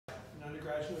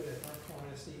undergraduate at North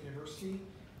Carolina State University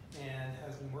and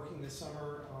has been working this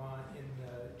summer in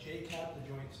the JCAP, the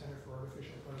Joint Center for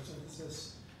Artificial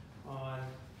Photosynthesis, on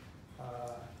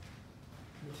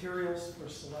materials for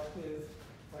selective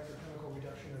electrochemical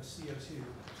reduction of CO2,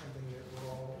 something that we're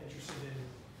all interested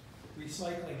in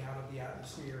recycling out of the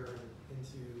atmosphere and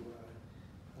into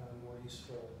more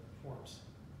useful forms.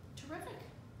 Terrific.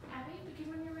 Abby,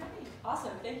 begin when you're ready.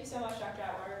 Awesome. Thank you so much, Dr.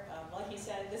 Atwater. Like you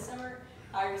said, this summer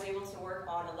I was able to work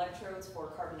on electrodes for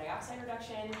carbon dioxide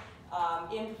reduction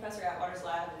in Professor Atwater's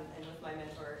lab and with my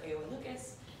mentor, Ao and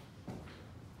Lucas.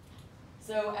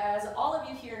 So as all of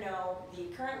you here know, the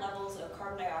current levels of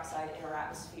carbon dioxide in our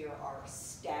atmosphere are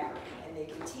staggering, and they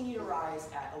continue to rise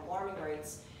at alarming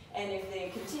rates. And if they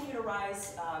continue to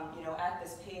rise at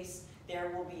this pace,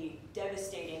 there will be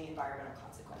devastating environmental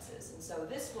consequences. And so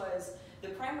this was the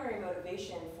primary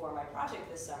motivation for my project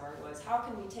this summer, was how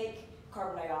can we take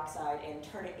carbon dioxide and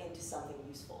turn it into something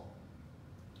useful?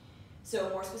 So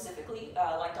more specifically,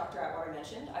 like Dr. Atwater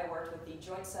mentioned, I worked with the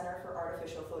Joint Center for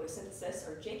Artificial Photosynthesis,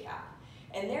 or JCAP,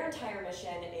 and their entire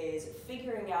mission is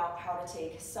figuring out how to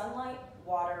take sunlight,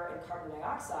 water, and carbon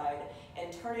dioxide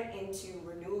and turn it into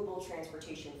renewable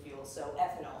transportation fuel, so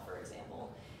ethanol, for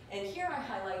example. And here I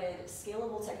highlighted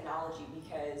scalable technology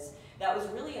because that was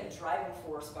really a driving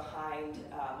force behind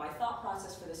my thought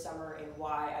process for the summer and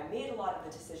why I made a lot of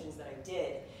the decisions that I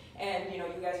did. And you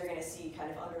guys are going to see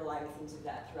kind of underlying themes of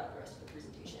that throughout the rest of the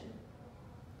presentation.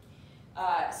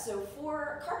 So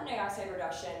for carbon dioxide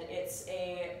reduction, it's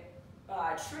a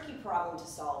tricky problem to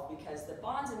solve because the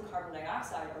bonds in carbon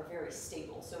dioxide are very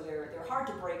stable. So they're hard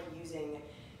to break using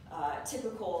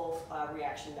typical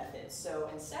reaction methods. So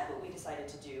instead what we decided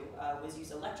to do was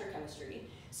use electrochemistry,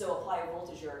 so apply a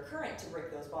voltage or a current to break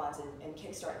those bonds and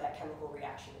kickstart that chemical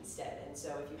reaction instead. And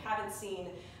so if you haven't seen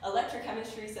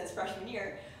electrochemistry since freshman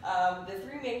year, the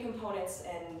three main components,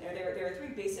 and there are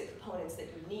three basic components that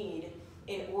you need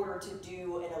in order to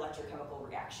do an electrochemical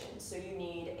reaction. So you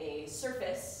need a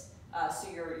surface, so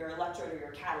your electrode or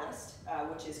your catalyst,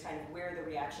 which is kind of where the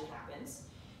reaction happens.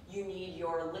 You need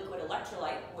your liquid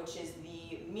electrolyte, which is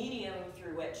the medium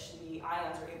through which the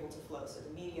ions are able to flow, so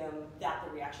the medium that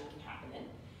the reaction can happen in.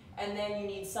 And then you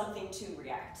need something to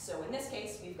react. So in this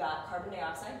case, we've got carbon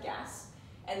dioxide gas,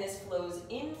 and this flows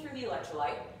in through the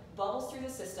electrolyte, bubbles through the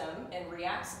system, and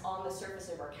reacts on the surface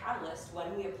of our catalyst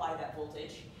when we apply that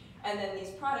voltage. And then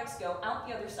these products go out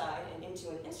the other side and into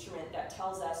an instrument that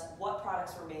tells us what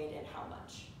products were made and how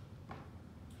much.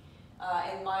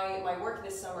 And my work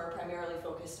this summer primarily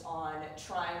focused on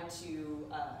trying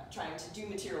to do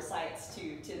material science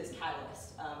to this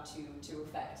catalyst to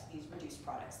affect these reduced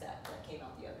products that came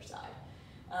out the other side.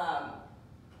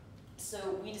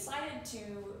 So we decided to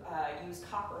use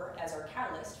copper as our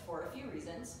catalyst for a few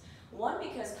reasons. One,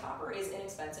 because copper is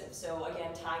inexpensive, so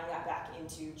again, tying that back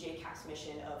into JCAP's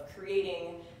mission of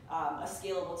creating a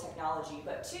scalable technology.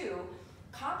 But two,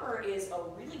 copper is a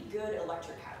really good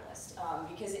electrocatalyst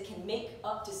because it can make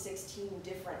up to 16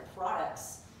 different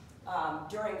products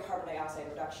during carbon dioxide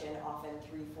reduction, often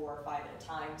 3, 4, 5 at a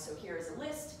time. So here is a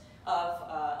list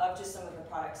of just some of the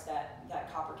products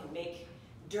that copper can make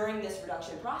during this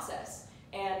reduction process.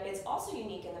 And it's also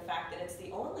unique in the fact that it's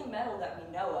the only metal that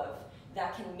we know of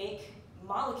that can make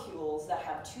molecules that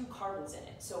have 2 carbons in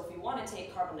it. So if we want to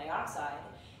take carbon dioxide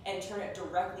and turn it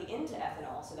directly into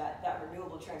ethanol, so that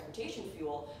renewable transportation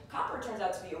fuel, copper turns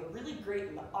out to be a really great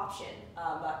option.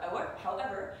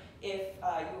 However, if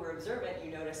you were observant,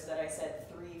 you noticed that I said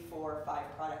 3, 4,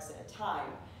 5 products at a time.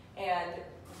 And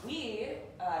we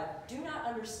do not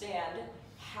understand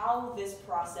how this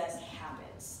process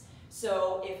happens.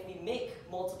 So if we make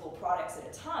multiple products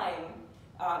at a time,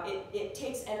 it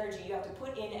takes energy. You have to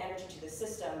put in energy to the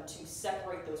system to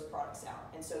separate those products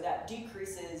out. And so that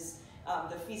decreases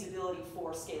the feasibility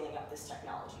for scaling up this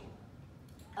technology.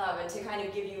 And to kind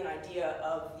of give you an idea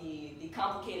of the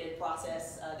complicated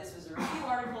process, this was a review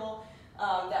article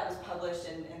that was published,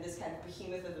 and this kind of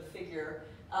behemoth of a figure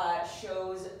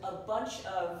shows a bunch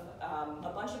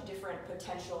of different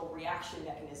potential reaction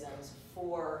mechanisms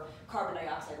for carbon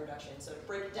dioxide reduction. So to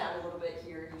break it down a little bit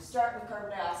here, you start with carbon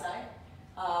dioxide.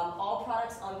 All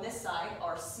products on this side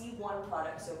are C1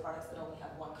 products, so products that only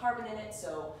have 1 carbon in it,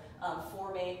 so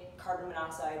formate, carbon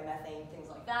monoxide, methane, things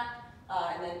like that.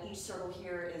 And then each circle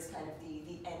here is kind of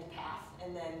the end path.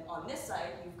 And then on this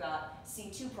side, you've got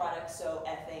C2 products, so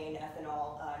ethane,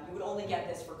 ethanol. You would only get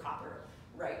this for copper,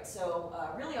 right? So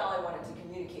really all I wanted to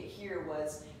communicate here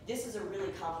was this is a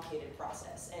really complicated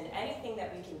process, and anything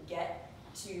that we can get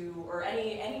or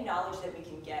any knowledge that we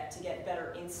can get to get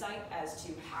better insight as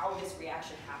to how this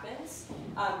reaction happens,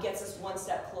 gets us one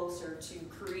step closer to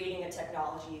creating a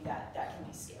technology that can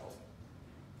be scaled.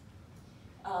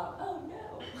 Oh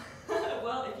no.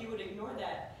 Well, if you would ignore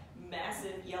that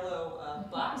massive yellow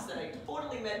box that I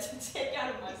totally meant to take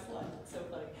out of my slide. That's so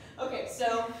funny. Okay,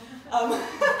 so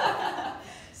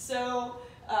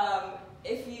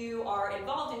if you are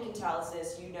involved in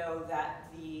catalysis, you know that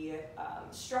the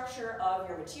structure of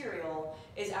your material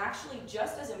is actually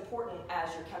just as important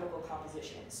as your chemical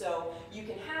composition. So you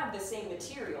can have the same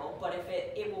material, but if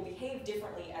it will behave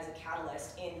differently as a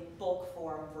catalyst in bulk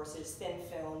form versus thin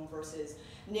film versus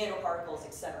nanoparticles,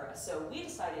 etc. So we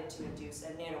decided to induce a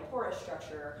nanoporous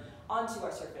structure onto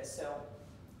our surface. So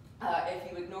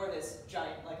if you ignore this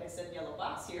giant, like I said, yellow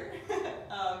box here,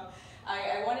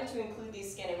 I wanted to include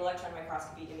these scanning electron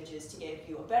microscopy images to give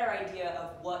you a better idea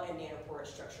of what a nanoporous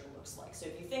structure looks like. So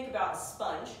if you think about a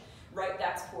sponge, right,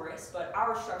 that's porous, but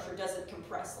our structure doesn't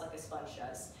compress like a sponge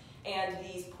does. And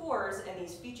these pores and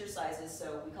these feature sizes,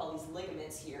 so we call these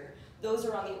ligaments here, those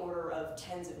are on the order of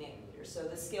tens of nanometers. So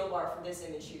the scale bar for this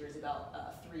image here is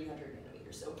about 300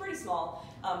 nanometers, so pretty small.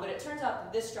 But it turns out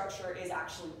that this structure is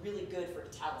actually really good for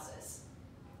catalysis.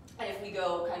 And if we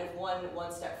go kind of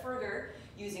one step further,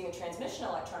 using a transmission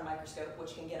electron microscope,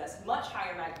 which can get us much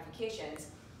higher magnifications,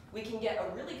 we can get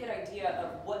a really good idea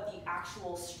of what the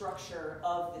actual structure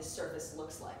of this surface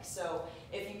looks like. So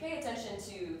if you pay attention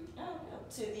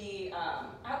to the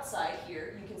outside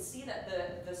here, you can see that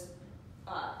the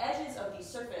edges of the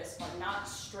surface are not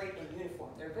straight and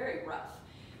uniform. They're very rough.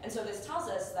 And so this tells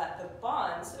us that the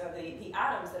bonds, or the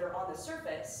atoms that are on the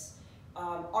surface,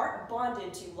 aren't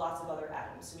bonded to lots of other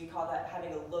atoms. So we call that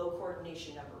having a low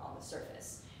coordination number on the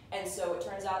surface. And so it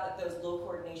turns out that those low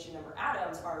coordination number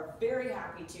atoms are very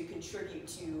happy to contribute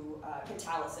to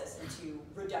catalysis and to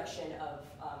reduction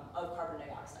of carbon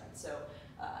dioxide. So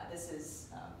this is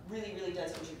really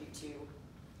does contribute to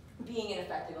being an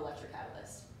effective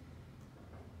electrocatalyst.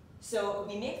 So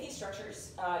we make these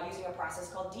structures using a process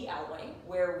called dealloying,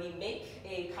 where we make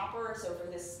a copper, so for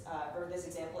this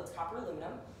example, it's copper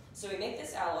aluminum. So we make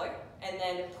this alloy and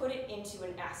then put it into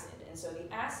an acid. And so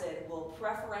the acid will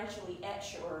preferentially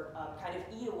etch or kind of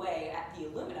eat away at the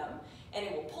aluminum, and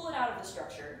it will pull it out of the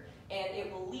structure, and it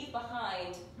will leave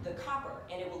behind the copper,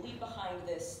 and it will leave behind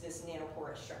this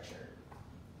nanoporous structure.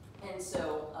 And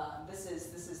so this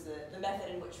is the method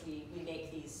in which we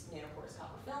make these nanoporous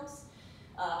copper films.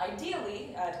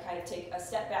 Ideally, to kind of take a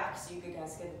step back so you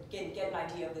guys can get an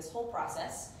idea of this whole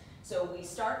process. So we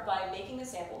start by making the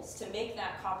samples. To make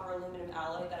that copper aluminum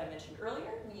alloy that I mentioned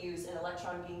earlier, we use an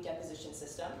electron beam deposition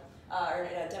system, or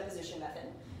a deposition method.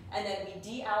 And then we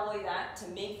dealloy that to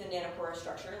make the nanoporous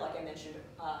structure, like I mentioned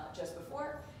just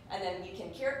before. And then we can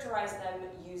characterize them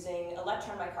using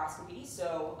electron microscopy,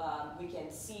 so we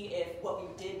can see if what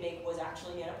we did make was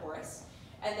actually nanoporous.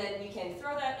 And then we can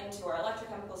throw that into our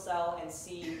electrochemical cell and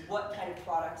see what kind of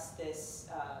products this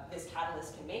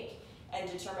catalyst can make, and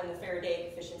determine the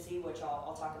Faradaic efficiency, which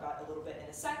I'll talk about a little bit in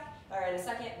a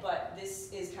second, but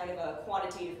this is kind of a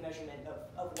quantitative measurement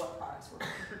of what products we're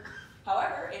making.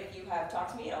 However, if you have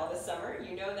talked to me at all this summer,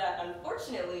 you know that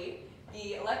unfortunately,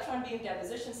 the electron beam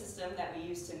deposition system that we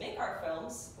used to make our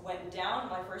films went down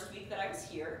my first week that I was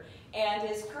here, and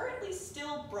is currently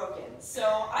still broken. So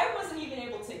I wasn't even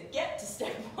able to get to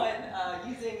step one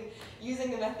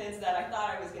using the methods that I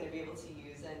thought I was going to be able to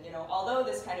use. And although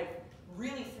this kind of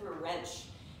really threw a wrench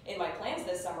in my plans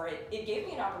this summer, it gave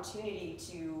me an opportunity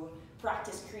to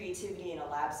practice creativity in a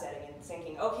lab setting and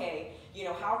thinking, okay,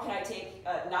 how can I take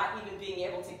not even being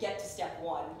able to get to step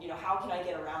one, how can I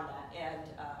get around that? And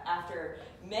after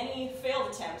many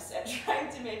failed attempts at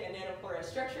trying to make a nanoporous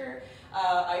structure,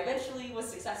 I eventually was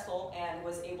successful and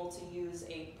was able to use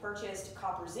a purchased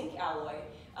copper zinc alloy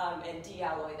and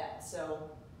dealloy that. So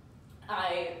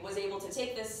I was able to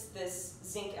take this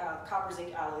copper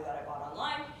zinc alloy that I bought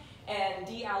online and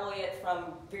dealloy it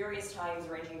from various times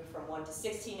ranging from 1 to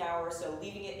 16 hours, so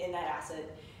leaving it in that acid.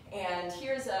 And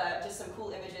here's just some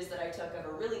cool images that I took of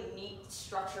a really neat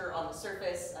structure on the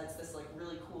surface. It's this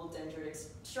really cool dendritic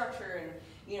structure, and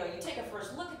you take a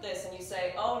first look at this and you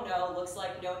say, oh no, looks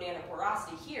like no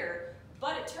nanoporosity here,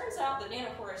 but it turns out the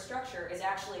nanoporous structure is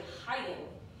actually hiding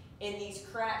in these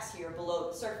cracks here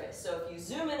below the surface. So if you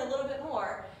zoom in a little bit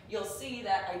more, you'll see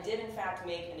that I did in fact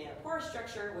make a nanoporous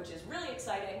structure, which is really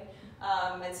exciting.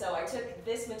 And so I took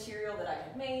this material that I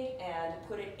had made and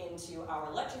put it into our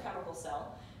electrochemical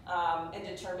cell and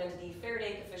determined the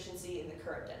Faradaic efficiency and the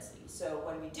current density. So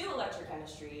when we do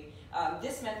electrochemistry,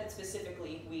 this method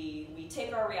specifically, we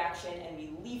take our reaction and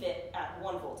we leave it at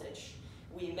 1 voltage.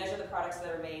 we measure the products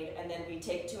that are made, and then we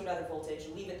take it to another voltage,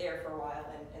 leave it there for a while,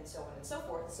 and so on and so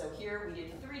forth. So here we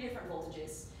did 3 different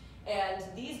voltages. And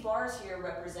these bars here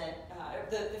represent,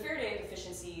 the Faraday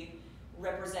efficiency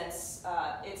represents,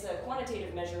 it's a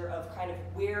quantitative measure of kind of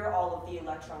where all of the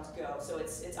electrons go. So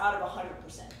it's out of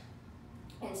 100%.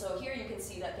 And so here you can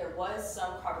see that there was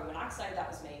some carbon monoxide that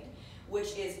was made,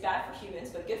 which is bad for humans,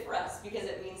 but good for us, because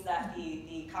it means that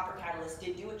the copper catalyst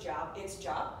did do its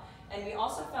job. And we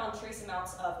also found trace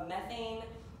amounts of methane,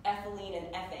 ethylene, and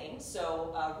ethane.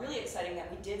 So really exciting that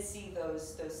we did see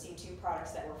those C2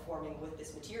 products that were forming with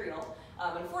this material.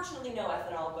 Unfortunately, no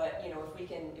ethanol, but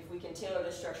if we can tailor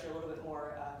this structure a little bit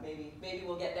more, maybe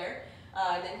we'll get there.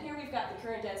 And then here we've got the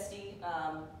current density,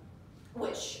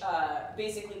 which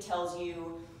basically tells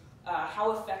you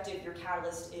how effective your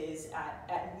catalyst is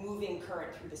at moving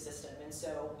current through the system. And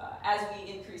so as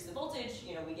we increase the voltage,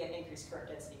 we get increased current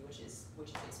density, which is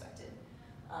expected.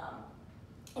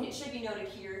 And it should be noted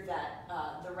here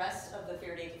that the rest of the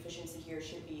Faraday efficiency here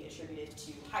should be attributed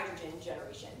to hydrogen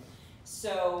generation.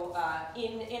 So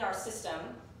in our system,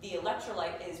 the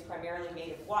electrolyte is primarily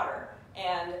made of water,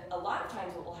 and a lot of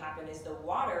times what will happen is the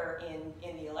water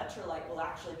in the electrolyte will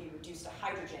actually be reduced to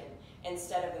hydrogen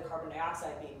instead of the carbon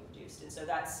dioxide being reduced. And so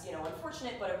that's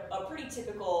unfortunate, but a pretty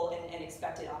typical and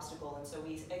expected obstacle. And so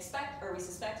we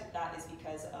suspect that is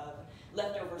because of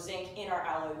leftover zinc in our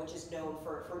alloy, which is known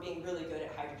for being really good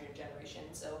at hydrogen generation.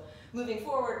 So moving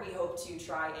forward, we hope to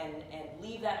try and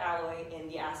leave that alloy in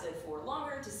the acid for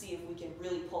longer to see if we can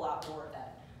really pull out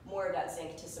more of that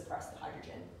zinc to suppress the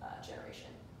hydrogen generation.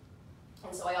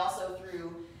 And so I also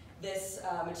threw this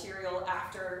material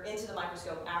into the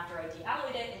microscope after I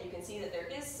dealloyed it, and you can see that there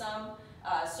is some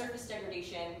surface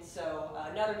degradation. So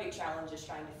another big challenge is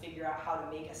trying to figure out how to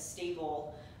make a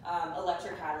stable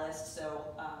electrocatalyst. So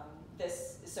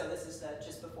this is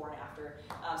just before and after.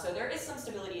 So there is some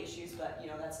stability issues, but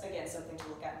that's again something to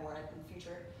look at more in the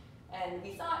future. And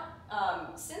we thought,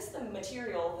 since the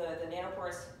material, the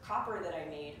nanoporous copper that I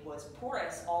made was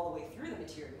porous all the way through the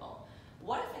material,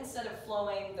 what if instead of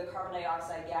flowing the carbon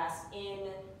dioxide gas in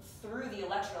through the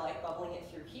electrolyte, bubbling it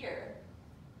through here,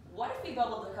 what if we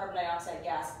bubbled the carbon dioxide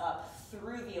gas up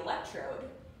through the electrode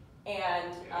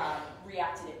and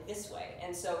reacted it this way?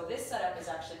 And so this setup is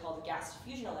actually called a gas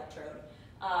diffusion electrode.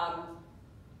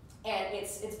 And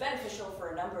it's beneficial for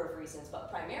a number of reasons, but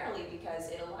primarily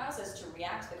because it allows us to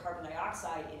react the carbon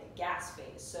dioxide in a gas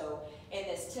phase. So in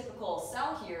this typical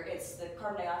cell here, the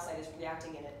carbon dioxide is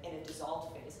reacting in a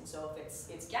dissolved phase. And so if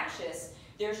it's gaseous,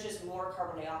 there's just more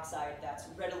carbon dioxide that's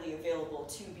readily available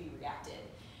to be reacted.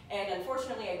 And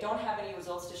unfortunately, I don't have any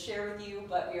results to share with you,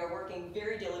 but we are working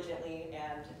very diligently.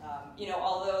 And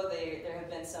although there have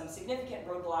been some significant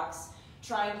roadblocks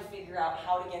trying to figure out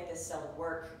how to get this cell to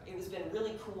work, it has been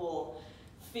really cool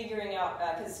figuring out,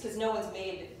 because no one's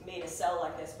made a cell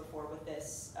like this before with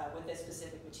this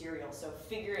specific material. So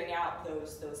figuring out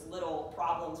those little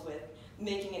problems with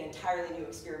making an entirely new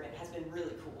experiment has been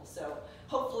really cool. So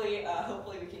hopefully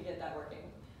we can get that working.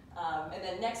 And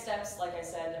then next steps, like I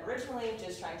said originally,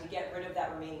 just trying to get rid of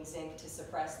that remaining zinc to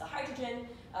suppress the hydrogen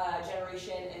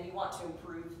generation, and we want to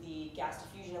improve the gas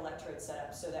diffusion electrode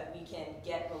setup so that we can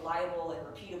get reliable and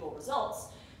repeatable results,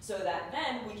 so that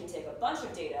then we can take a bunch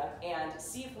of data and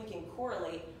see if we can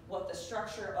correlate what the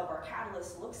structure of our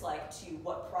catalyst looks like to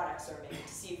what products are made,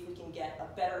 to see if we can get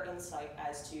a better insight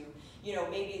as to,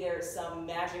 maybe there's some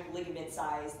magic ligament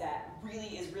size that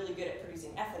is really good at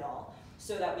producing ethanol,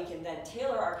 so that we can then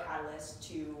tailor our catalyst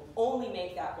to only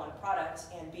make that one product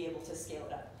and be able to scale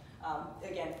it up.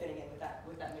 Again, fitting in with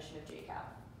that mission of JCAP.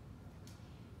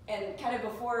 And kind of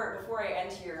before I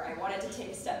end here, I wanted to take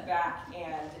a step back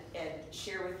and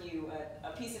share with you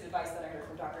a piece of advice that I heard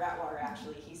from Dr. Atwater,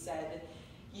 actually. He said,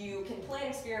 you can plan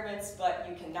experiments, but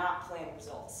you cannot plan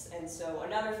results. And so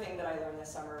another thing that I learned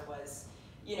this summer was,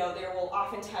 there will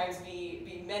oftentimes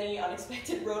be many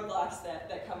unexpected roadblocks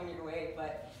that come in your way,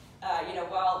 but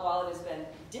while it has been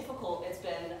difficult, it's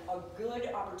been a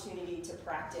good opportunity to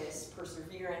practice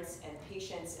perseverance and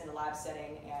patience in a lab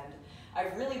setting, and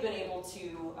I've really been able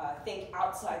to think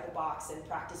outside the box and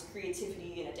practice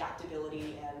creativity and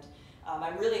adaptability, and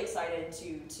I'm really excited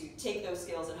to take those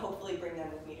skills and hopefully bring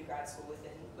them with me to grad school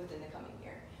within the coming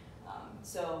year.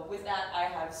 So with that, I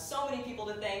have so many people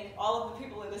to thank, all of the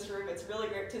people in this room. It's really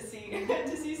great to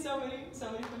see so many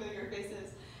familiar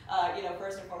faces.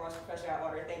 First and foremost, Professor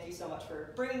Atwater, thank you so much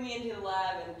for bringing me into the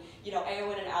lab, and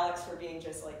Eowyn and Alex for being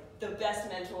just like the best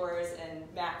mentors, and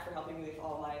Matt for helping me with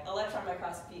all my electron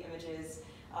microscopy images.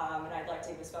 And I'd like to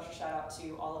give a special shout out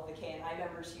to all of the K&I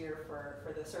members here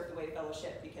for the Surf the Wave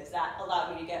Fellowship, because that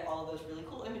allowed me to get all of those really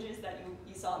cool images that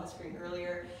you saw on the screen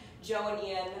earlier. Joe and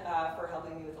Ian for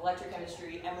helping me with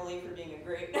electrochemistry, Emily for being a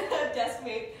great desk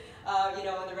mate, you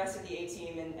know, and the rest of the A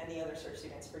team and the other search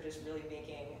students for just really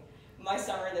making my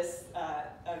summer this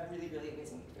a really, really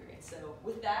amazing experience. So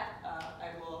with that, I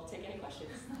will take any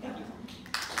questions. Thank you.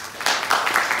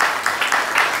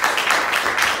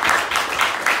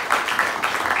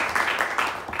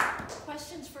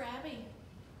 Questions for Abby?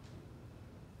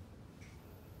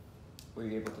 Were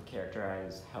you able to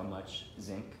characterize how much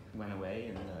zinc went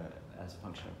away as a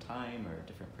function of time or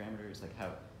different parameters? Like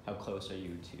how close are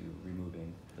you to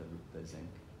removing the zinc?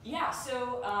 Yeah,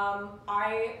 so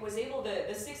I was able to,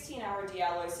 the 16-hour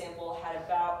Dealloyed sample had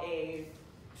about a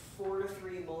 4 to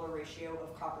 3 molar ratio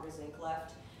of copper to zinc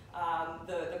left.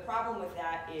 The problem with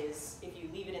that is if you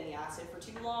leave it in the acid for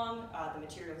too long, the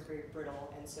material is very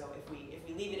brittle, and so if we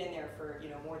leave it in there for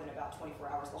more than about 24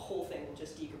 hours, the whole thing will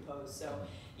just decompose. So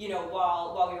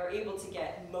while we were able to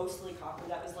get mostly copper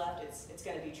that was left, it's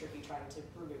going to be tricky trying to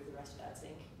remove the rest of that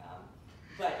zinc.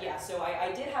 But yeah, so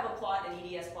I did have a plot, an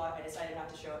EDS plot. I decided not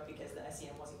to show it because the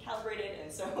SEM wasn't calibrated,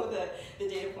 and so the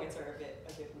data points are a bit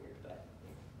weird. But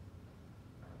yeah.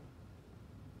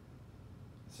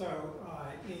 So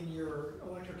in your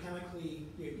electrochemically,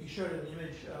 you showed an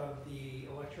image of the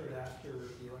electrode after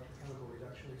the electrochemical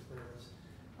reduction experiments.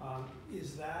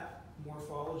 Is that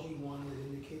morphology one that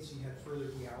indicates you had further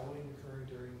dealloying occurring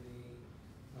during the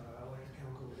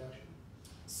electrochemical reduction?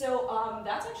 So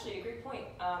that's actually a great point,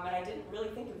 and I didn't really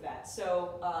think of that.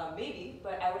 So maybe,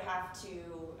 but I would have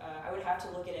to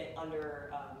look at it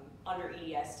under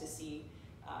EDS to see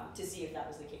if that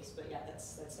was the case. But yeah,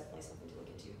 that's definitely something to look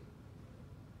into.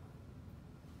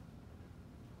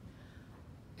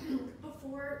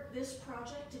 Before this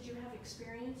project, did you have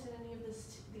experience in any of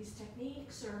these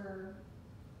techniques, or?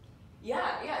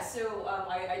 Yeah. So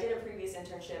I did a previous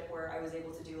internship where I was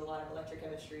able to do a lot of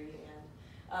electrochemistry, and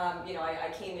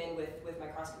I came in with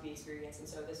microscopy experience, and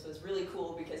so this was really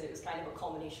cool because it was kind of a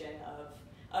culmination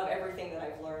of everything that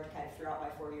I've learned kind of throughout my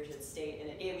 4 years at State, and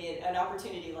it gave me an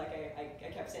opportunity, like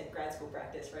I kept saying, grad school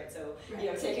practice, right? So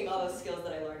taking all those skills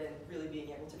that I learned and really being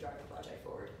able to drive the project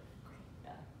forward.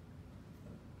 Yeah.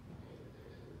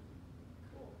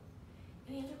 Cool.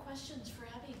 Any other questions for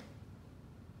Abby?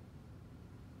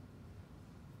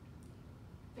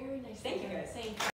 Very nice. Thank you guys. Thank you.